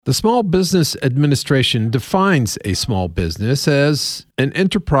The Small Business Administration defines a small business as an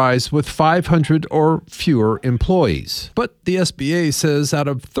enterprise with 500 or fewer employees. But the SBA says out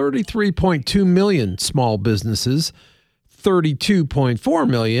of 33.2 million small businesses, 32.4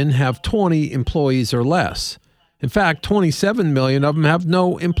 million have 20 employees or less. In fact, 27 million of them have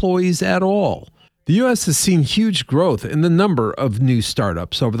no employees at all. The U.S. has seen huge growth in the number of new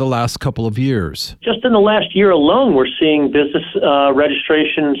startups over the last couple of years. Just in the last year alone, we're seeing business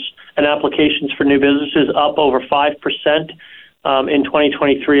registrations and applications for new businesses up over 5% in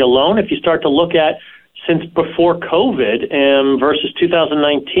 2023 alone. If you start to look at since before COVID versus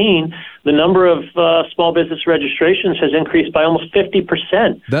 2019, the number of small business registrations has increased by almost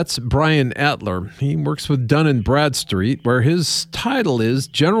 50%. That's Brian Atler. He works with Dun Bradstreet, where his title is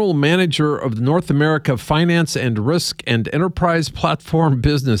General Manager of the North America Finance and Risk and Enterprise Platform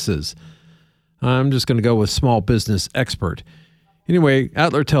Businesses. I'm just going to go with small business expert. Anyway,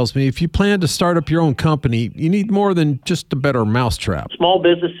 Atler tells me if you plan to start up your own company, you need more than just a better mousetrap. Small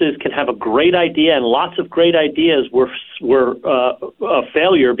businesses can have a great idea, and lots of great ideas were a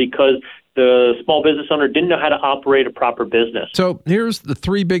failure because the small business owner didn't know how to operate a proper business. So here's the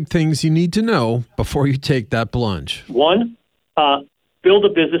three big things you need to know before you take that plunge. One, build a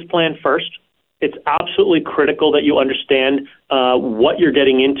business plan first. It's absolutely critical that you understand what you're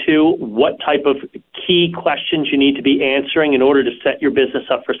getting into, what type of key questions you need to be answering in order to set your business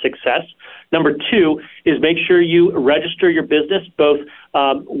up for success. Number two is make sure you register your business, both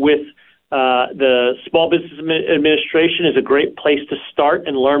with the Small Business Administration is a great place to start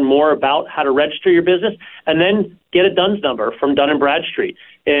and learn more about how to register your business, and then get a DUNS number from Dun Bradstreet.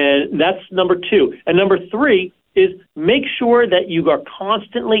 And that's number two. And number three is make sure that you are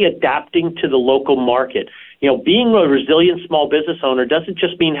constantly adapting to the local market. You know, being a resilient small business owner doesn't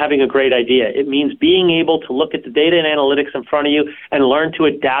just mean having a great idea. It means being able to look at the data and analytics in front of you and learn to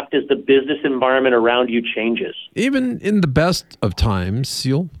adapt as the business environment around you changes. Even in the best of times,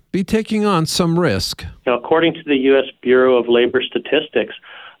 you'll be taking on some risk. Now, according to the U.S. Bureau of Labor Statistics,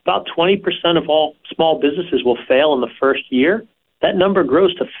 about 20% of all small businesses will fail in the first year. That number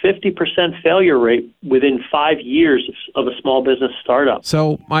grows to 50% failure rate within 5 years of a small business startup.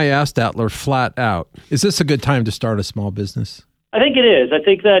 So I asked Atler flat out, is this a good time to start a small business? I think it is. I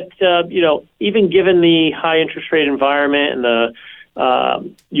think that, even given the high interest rate environment and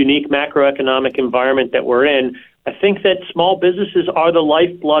the unique macroeconomic environment that we're in, I think that small businesses are the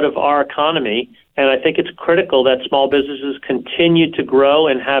lifeblood of our economy. And I think it's critical that small businesses continue to grow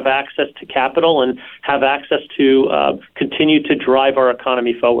and have access to capital and have access to continue to drive our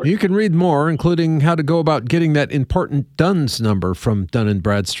economy forward. You can read more, including how to go about getting that important DUNS number from Dun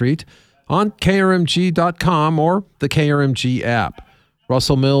Bradstreet on KRMG.com or the KRMG app.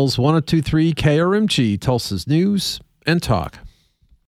 Russell Mills, 1023 KRMG, Tulsa's News and Talk.